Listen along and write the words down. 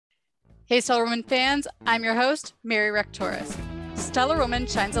Hey Stellar Woman fans, I'm your host, Mary Rectoris. Stellar Woman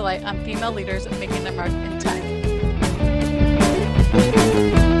shines a light on female leaders making their mark in tech.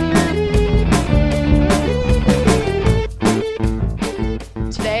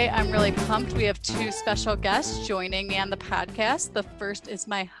 Today, I'm really pumped. We have two special guests joining me on the podcast. The first is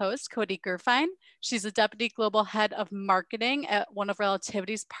my host, Kody Gurfein. She's a Deputy Global Head of Marketing at one of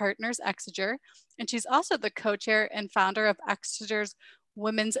Relativity's partners, Exiger, and she's also the co-chair and founder of Exiger's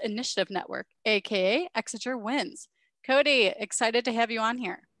Women's Initiative Network, aka Exiger Wins. Kody, excited to have you on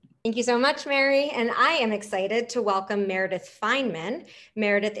here. Thank you so much, Mary. And I am excited to welcome Meredith Fineman.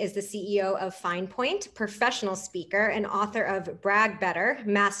 Meredith is the CEO of FinePoint, professional speaker, and author of Brag Better,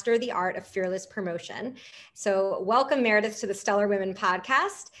 Master the Art of Fearless Promotion. So welcome, Meredith, to the Stellar Women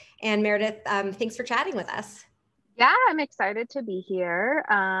podcast. And Meredith, thanks for chatting with us. Yeah, I'm excited to be here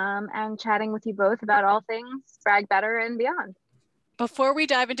and chatting with you both about all things Brag Better and beyond. Before we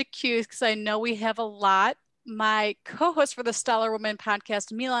dive into cues, because I know we have a lot, my co-host for the Stellar Women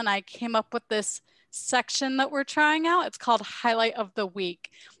podcast, Mila, and I came up with this section that we're trying out. It's called Highlight of the Week.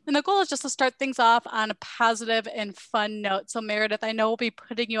 And the goal is just to start things off on a positive and fun note. So Meredith, I know we'll be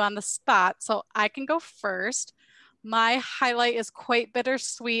putting you on the spot, so I can go first. My highlight is quite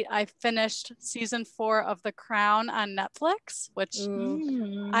bittersweet. I finished season 4 of The Crown on Netflix, which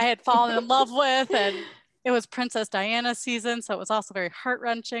I had fallen in love with, and it was Princess Diana's season, so it was also very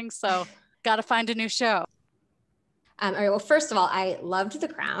heart-wrenching. So got to find a new show. All right, well, first of all, I loved The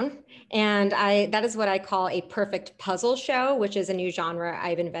Crown, and that is what I call a perfect puzzle show, which is a new genre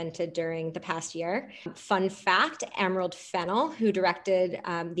I've invented during the past year. Fun fact, Emerald Fennell, who directed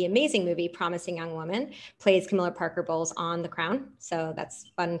the amazing movie Promising Young Woman, plays Camilla Parker Bowles on The Crown, so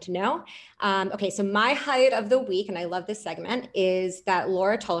that's fun to know. Okay, so my highlight of the week, and I love this segment, is that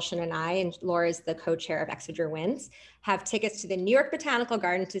Laura Tolshin and I, and Laura is the co-chair of Exiger Wins, have tickets to the New York Botanical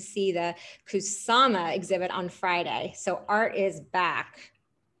Garden to see the Kusama exhibit on Friday. So art is back.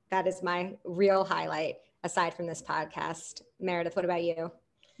 That is my real highlight aside from this podcast. Meredith, what about you?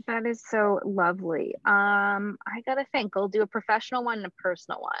 That is so lovely. I gotta think. I'll do a professional one and a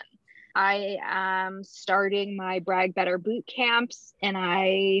personal one. I am starting my Brag Better boot camps, and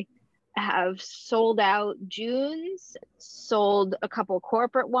I have sold out June's, sold a couple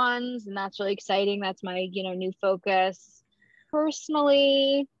corporate ones, and that's really exciting. That's my, new focus.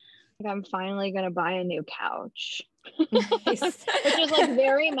 Personally, I'm finally going to buy a new couch. Nice. Which is like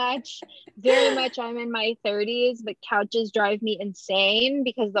very much, I'm in my 30s, but couches drive me insane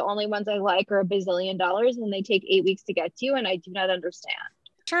because the only ones I like are $1 bazillion and they take 8 weeks to get to, and I do not understand.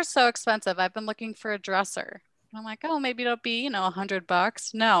 Sure, so expensive. I've been looking for a dresser. I'm like, oh, maybe it'll be,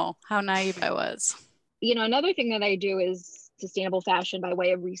 $100. No, how naive I was. Another thing that I do is sustainable fashion by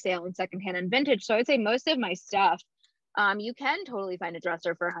way of resale and secondhand and vintage. So I would say most of my stuff, you can totally find a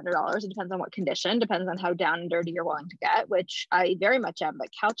dresser for $100. It depends on what condition, depends on how down and dirty you're willing to get, which I very much am. But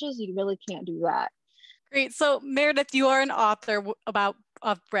couches, you really can't do that. Great. So Meredith, you are an author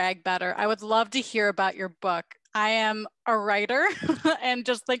of Brag Better. I would love to hear about your book. I am a writer and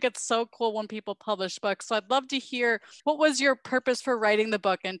just think it's so cool when people publish books. So I'd love to hear, what was your purpose for writing the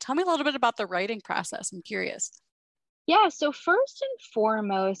book? And tell me a little bit about the writing process. I'm curious. Yeah, so first and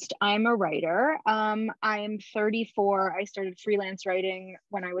foremost, I'm a writer. I'm 34. I started freelance writing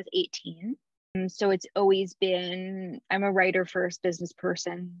when I was 18. So it's always been, I'm a writer first, business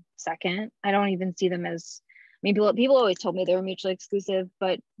person second. I don't even see them as, people always told me they were mutually exclusive,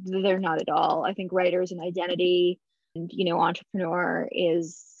 but they're not at all. I think writer is an identity, and, entrepreneur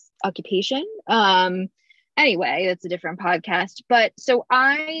is occupation. Anyway, that's a different podcast. But so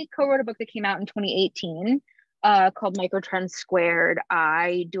I co-wrote a book that came out in 2018 called Microtrends Squared.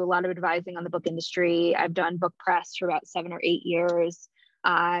 I do a lot of advising on the book industry. I've done book press for about 7 or 8 years.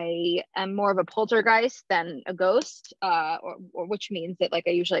 I am more of a poltergeist than a ghost, or which means that I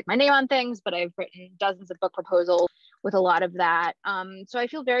usually like my name on things, but I've written dozens of book proposals with a lot of that. So I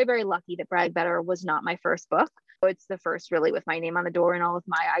feel very, very lucky that Brag Better was not my first book. It's the first really with my name on the door and all of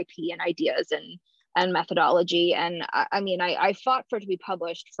my IP and ideas and methodology. And I fought for it to be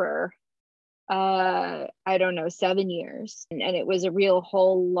published for, 7 years. And it was a real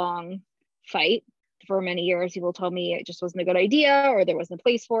whole long fight. For many years, people told me it just wasn't a good idea, or there wasn't a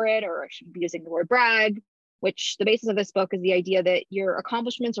place for it, or I shouldn't be using the word brag, which the basis of this book is the idea that your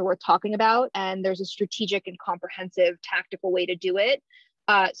accomplishments are worth talking about. And there's a strategic and comprehensive tactical way to do it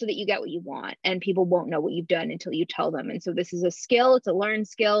so that you get what you want. And people won't know what you've done until you tell them. And so this is a skill. It's a learned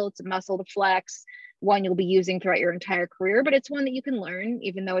skill. It's a muscle to flex, one you'll be using throughout your entire career, but it's one that you can learn,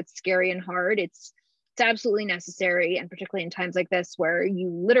 even though it's scary and hard. It's absolutely necessary, and particularly in times like this where you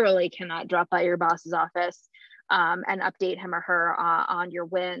literally cannot drop by your boss's office and update him or her on your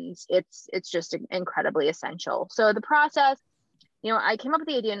wins. It's just incredibly essential. So the process, I came up with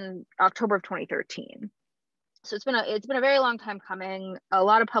the idea in October of 2013. So it's been a very long time coming. A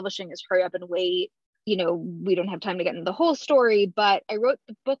lot of publishing is hurry up and wait. We don't have time to get into the whole story, but I wrote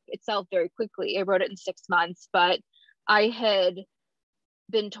the book itself very quickly. I wrote it in 6 months, but I had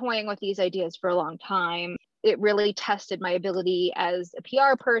been toying with these ideas for a long time. It really tested my ability as a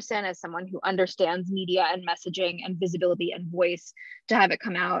PR person, as someone who understands media and messaging and visibility and voice, to have it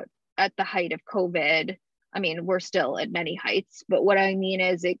come out at the height of COVID. I mean, we're still at many heights, but what I mean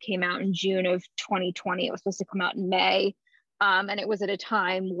is it came out in June of 2020. It was supposed to come out in May. And it was at a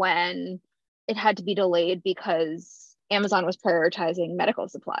time when it had to be delayed because Amazon was prioritizing medical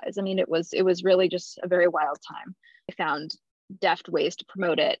supplies. I mean, it was really just a very wild time. I found deft ways to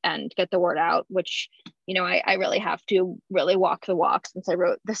promote it and get the word out, which, I really have to really walk the walk since I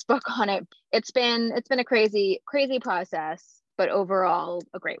wrote this book on it. It's been a crazy process, but overall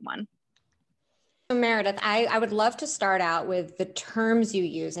a great one. So Meredith, I would love to start out with the terms you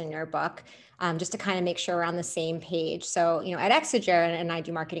use in your book, just to kind of make sure we're on the same page. So, at Exiger, and I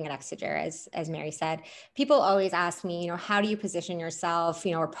do marketing at Exiger, as Mary said, people always ask me, how do you position yourself,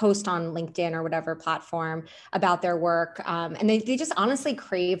 or post on LinkedIn or whatever platform about their work. And they just honestly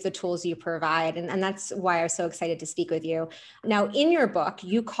crave the tools you provide. And that's why I was so excited to speak with you. Now, in your book,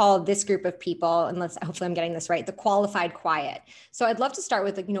 you call this group of people, and hopefully I'm getting this right, the qualified quiet. So I'd love to start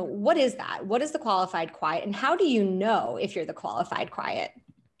with, what is that? What is the qualified quiet? And how do you know if you're the qualified quiet?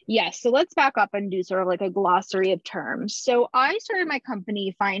 Yes. So let's back up and do sort of like a glossary of terms. So I started my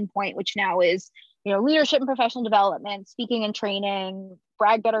company, Fine Point, which now is, leadership and professional development, speaking and training,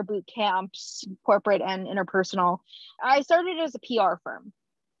 brag better boot camps, corporate and interpersonal. I started as a PR firm.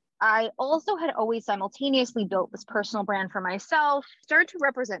 I also had always simultaneously built this personal brand for myself, started to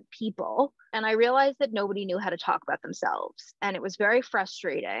represent people, and I realized that nobody knew how to talk about themselves. And it was very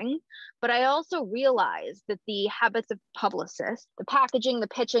frustrating. But I also realized that the habits of publicists, the packaging, the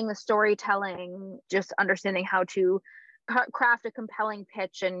pitching, the storytelling, just understanding how to craft a compelling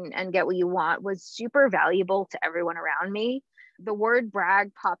pitch and get what you want was super valuable to everyone around me. The word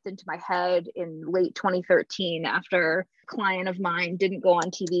brag popped into my head in late 2013 after a client of mine didn't go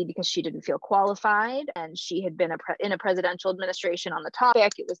on TV because she didn't feel qualified, and she had been in a presidential administration on the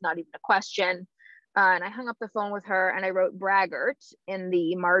topic. It was not even a question. And I hung up the phone with her and I wrote braggart in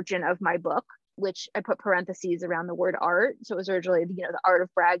the margin of my book, which I put parentheses around the word art. So it was originally, the art of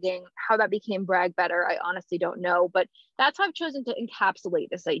bragging. How that became brag better, I honestly don't know, but that's how I've chosen to encapsulate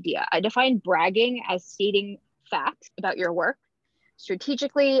this idea. I define bragging as stating facts about your work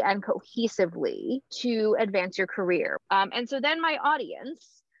strategically and cohesively to advance your career. And so then my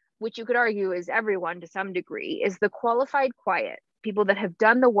audience, which you could argue is everyone to some degree, is the qualified quiet, people that have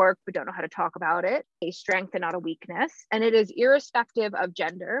done the work but don't know how to talk about it, a strength and not a weakness. And it is irrespective of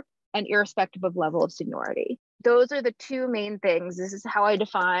gender and irrespective of level of seniority. Those are the two main things. This is how I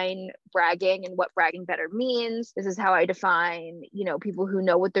define bragging and what bragging better means. This is how I define, people who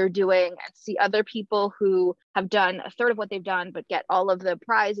know what they're doing and see other people who have done a third of what they've done, but get all of the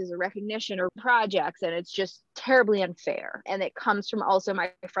prizes or recognition or projects. And it's just terribly unfair. And it comes from also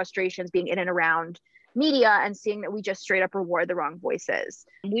my frustrations being in and around media and seeing that we just straight up reward the wrong voices.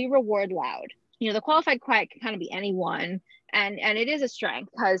 We reward loud. The qualified quiet can kind of be anyone. And it is a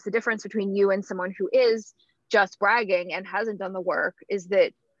strength, because the difference between you and someone who is just bragging and hasn't done the work is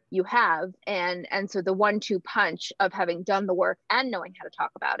that you have. And so the 1-2 punch of having done the work and knowing how to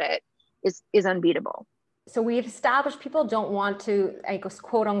talk about it is unbeatable. So we've established people don't want to, I guess,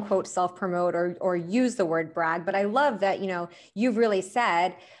 quote unquote, self-promote or use the word brag. But I love that, you've really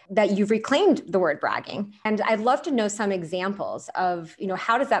said that you've reclaimed the word bragging. And I'd love to know some examples of,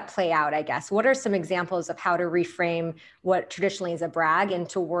 how does that play out, I guess? What are some examples of how to reframe what traditionally is a brag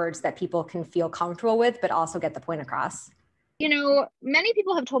into words that people can feel comfortable with, but also get the point across? Many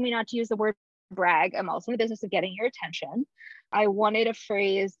people have told me not to use the word brag. I'm also in the business of getting your attention. I wanted a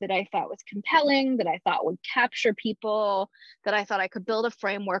phrase that I thought was compelling, that I thought would capture people, that I thought I could build a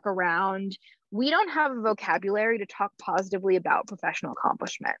framework around. We don't have a vocabulary to talk positively about professional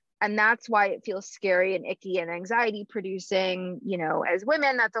accomplishment. And that's why it feels scary and icky and anxiety producing. As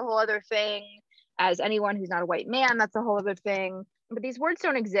women, that's a whole other thing. As anyone who's not a white man, that's a whole other thing. But these words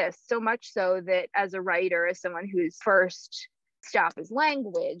don't exist, so much so that as a writer, as someone whose first stop is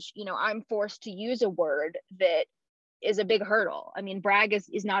language, I'm forced to use a word that is a big hurdle. I mean, brag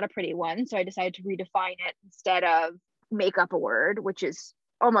is not a pretty one. So I decided to redefine it instead of make up a word, which is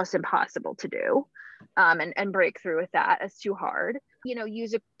almost impossible to do, and break through with that. It's too hard.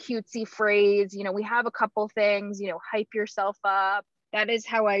 Use a cutesy phrase. We have a couple things, hype yourself up, that is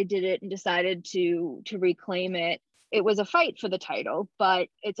how I did it and decided to reclaim it. It was a fight for the title, but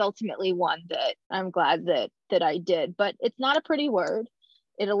it's ultimately one that I'm glad that I did. But it's not a pretty word.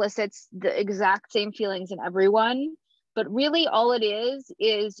 It elicits the exact same feelings in everyone. But really all it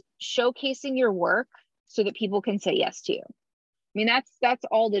is showcasing your work so that people can say yes to you. I mean, that's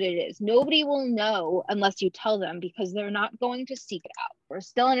all that it is. Nobody will know unless you tell them, because they're not going to seek it out. We're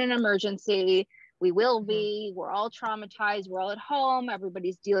still in an emergency. We will be. We're all traumatized. We're all at home.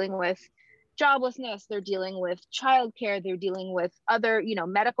 Everybody's dealing with joblessness. They're dealing with childcare. They're dealing with other,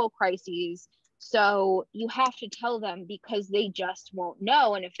 medical crises. So you have to tell them, because they just won't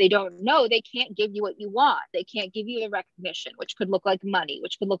know. And if they don't know, they can't give you what you want. They can't give you the recognition, which could look like money,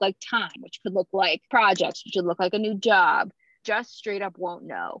 which could look like time, which could look like projects, which could look like a new job. Just straight up won't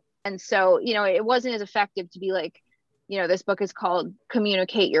know. And so, it wasn't as effective to be like, this book is called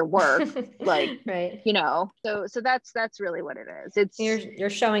Communicate Your Work. Like, right. So that's really what it is. It's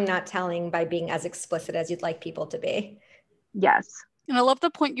you're showing, not telling, by being as explicit as you'd like people to be. Yes. And I love the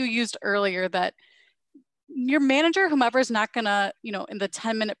point you used earlier that your manager, whomever's not gonna, in the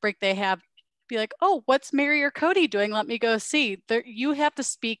 10-minute break they have, be like, oh, what's Mary or Kody doing? Let me go see. You have to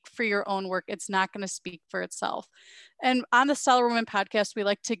speak for your own work. It's not going to speak for itself. And on the Stellar Woman podcast, we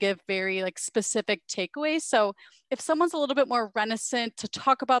like to give very specific takeaways. So if someone's a little bit more reticent to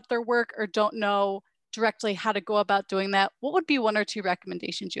talk about their work or don't know directly how to go about doing that, what would be one or two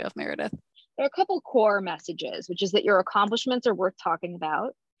recommendations you have, Meredith? There are a couple core messages, which is that your accomplishments are worth talking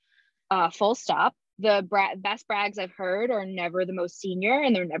about. Full stop. The best brags I've heard are never the most senior,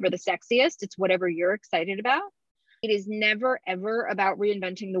 and they're never the sexiest. It's whatever you're excited about. It is never, ever about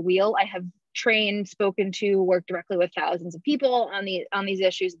reinventing the wheel. I have trained, spoken to, worked directly with thousands of people on these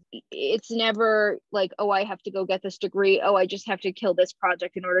issues. It's never like, oh, I have to go get this degree. Oh, I just have to kill this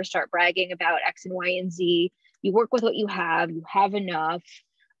project in order to start bragging about X and Y and Z. You work with what you have. You have enough,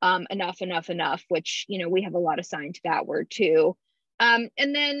 enough, which, we have a lot assigned to that word too. And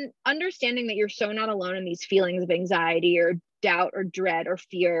then understanding that you're so not alone in these feelings of anxiety or doubt or dread or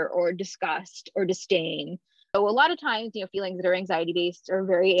fear or disgust or disdain. So a lot of times, feelings that are anxiety based are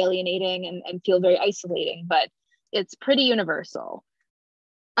very alienating and feel very isolating, but it's pretty universal.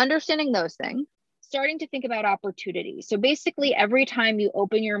 Understanding those things, starting to think about opportunity. So basically every time you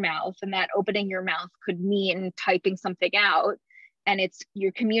open your mouth, and that opening your mouth could mean typing something out, and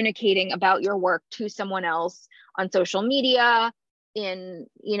you're communicating about your work to someone else on social media,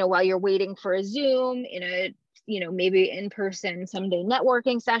 while you're waiting for a Zoom, in a, maybe in person someday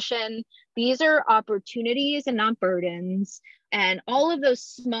networking session. These are opportunities and not burdens. And all of those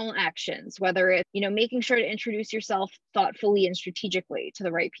small actions, whether it's, making sure to introduce yourself thoughtfully and strategically to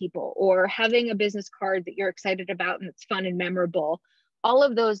the right people, or having a business card that you're excited about and it's fun and memorable, all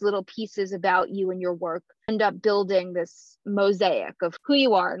of those little pieces about you and your work end up building this mosaic of who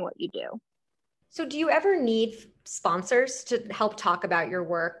you are and what you do. So do you ever need sponsors to help talk about your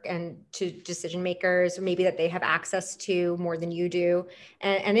work and to decision makers, or maybe that they have access to more than you do?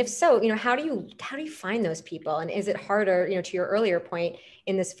 And if so, how do you find those people? And is it harder, to your earlier point,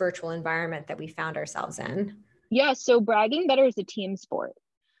 in this virtual environment that we found ourselves in? Yeah, so bragging better is a team sport.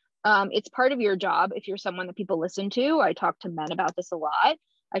 It's part of your job if you're someone that people listen to. I talk to men about this a lot.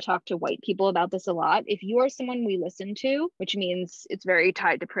 I talk to white people about this a lot. If you are someone we listen to, which means it's very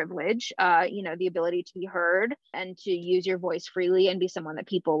tied to privilege, the ability to be heard and to use your voice freely and be someone that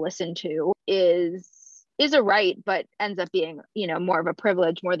people listen to is a right, but ends up being, more of a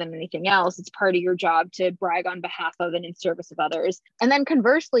privilege more than anything else. It's part of your job to brag on behalf of and in service of others. And then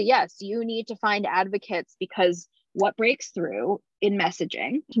conversely, yes, you need to find advocates, because what breaks through in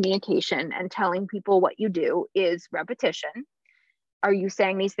messaging, communication, and telling people what you do is repetition. Are you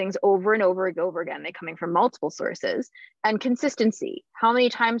saying these things over and over and over again? They're coming from multiple sources. And consistency. How many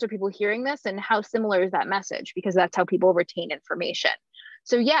times are people hearing this, and how similar is that message? Because that's how people retain information.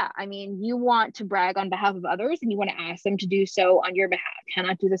 So yeah, you want to brag on behalf of others, and you want to ask them to do so on your behalf. You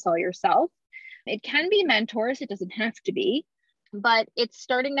cannot do this all yourself. It can be mentors. It doesn't have to be, but it's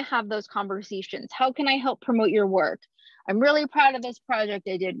starting to have those conversations. How can I help promote your work? I'm really proud of this project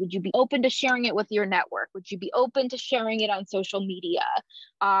I did. Would you be open to sharing it with your network? Would you be open to sharing it on social media?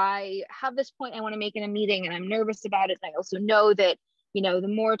 I have this point I want to make in a meeting, and I'm nervous about it. And I also know that, the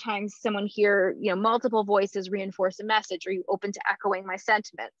more times someone hear, multiple voices reinforce a message, are you open to echoing my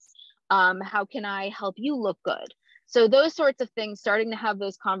sentiments? How can I help you look good? So those sorts of things, starting to have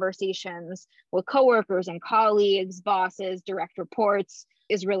those conversations with coworkers and colleagues, bosses, direct reports,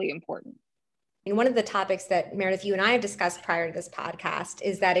 is really important. And one of the topics that Meredith, you and I have discussed prior to this podcast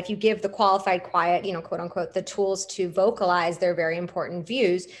is that if you give the qualified quiet, quote unquote, the tools to vocalize their very important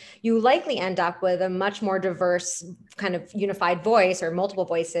views, you likely end up with a much more diverse kind of unified voice or multiple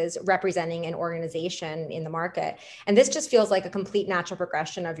voices representing an organization in the market. And this just feels like a complete natural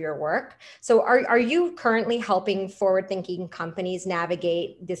progression of your work. So are you currently helping forward-thinking companies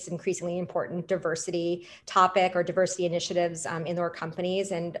navigate this increasingly important diversity topic or diversity initiatives in their companies?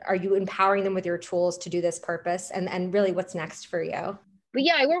 And are you empowering them with your tools to do this purpose? And really, what's next for you? But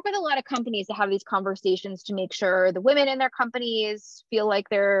yeah, I work with a lot of companies to have these conversations to make sure the women in their companies feel like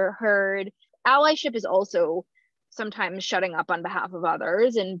they're heard. Allyship is also sometimes shutting up on behalf of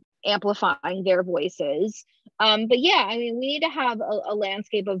others and amplifying their voices. But yeah, I mean, we need to have a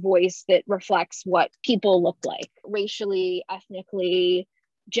landscape of voice that reflects what people look like racially, ethnically,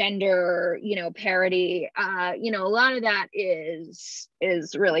 gender, parity. A lot of that is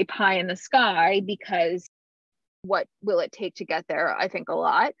really pie in the sky, because what will it take to get there? I think a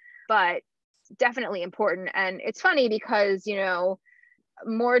lot, but definitely important. And it's funny because,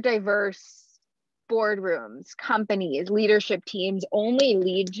 more diverse boardrooms, companies, leadership teams only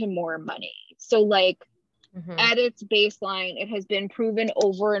lead to more money. So at its baseline, it has been proven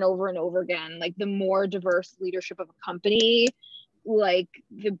over and over and over again, like the more diverse leadership of a company,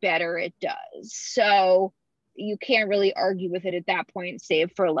 the better it does. So you can't really argue with it at that point,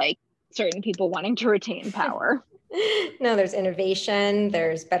 save for certain people wanting to retain power. No, there's innovation,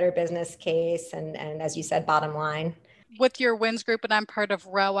 there's better business case, and as you said, bottom line. With your WINS group, and I'm part of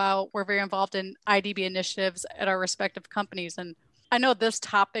ROWOW, we're very involved in IDB initiatives at our respective companies. And I know this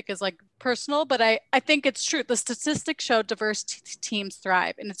topic is personal, but I think it's true. The statistics show diverse teams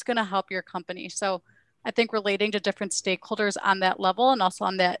thrive, and it's going to help your company. So I think relating to different stakeholders on that level, and also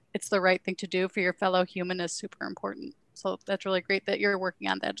on that it's the right thing to do for your fellow human, is super important. So that's really great that you're working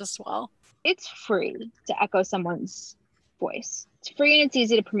on that as well. It's free to echo someone's voice. It's free and it's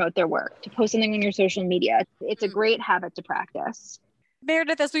easy to promote their work, to post something on your social media. It's a great habit to practice.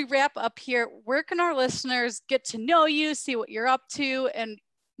 Meredith, as we wrap up here, where can our listeners get to know you, see what you're up to, and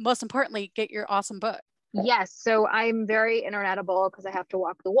most importantly, get your awesome book? Yes. So I'm very internetable because I have to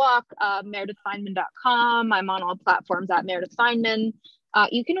walk the walk. MeredithFineman.com. I'm on all platforms at Meredith Fineman.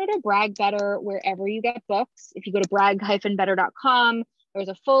 You can order Brag Better wherever you get books. If you go to brag-better.com, there's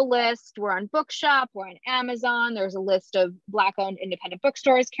a full list. We're on Bookshop. We're on Amazon. There's a list of Black-owned independent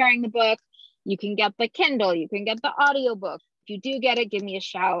bookstores carrying the book. You can get the Kindle. You can get the audiobook. If you do get it, give me a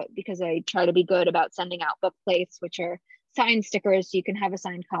shout, because I try to be good about sending out book plates, which are signed stickers, so you can have a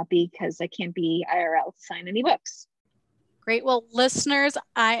signed copy, because I can't be IRL to sign any books. Great. Well, listeners,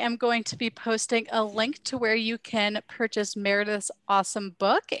 I am going to be posting a link to where you can purchase Meredith's awesome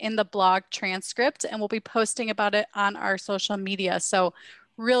book in the blog transcript, and we'll be posting about it on our social media. So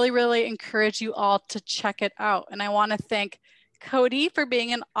really, really encourage you all to check it out. And I want to thank Kody for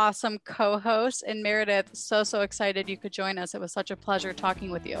being an awesome co-host, and Meredith, so excited you could join us. It was such a pleasure talking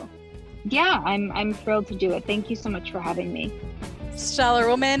with you. Yeah, I'm thrilled to do it. Thank you so much for having me. Stellar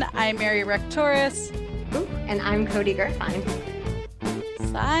Woman, I'm Mary Rectoris. Ooh, and I'm Kody Gurfein.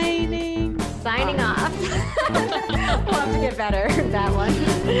 Signing off. We'll have to get better at that one.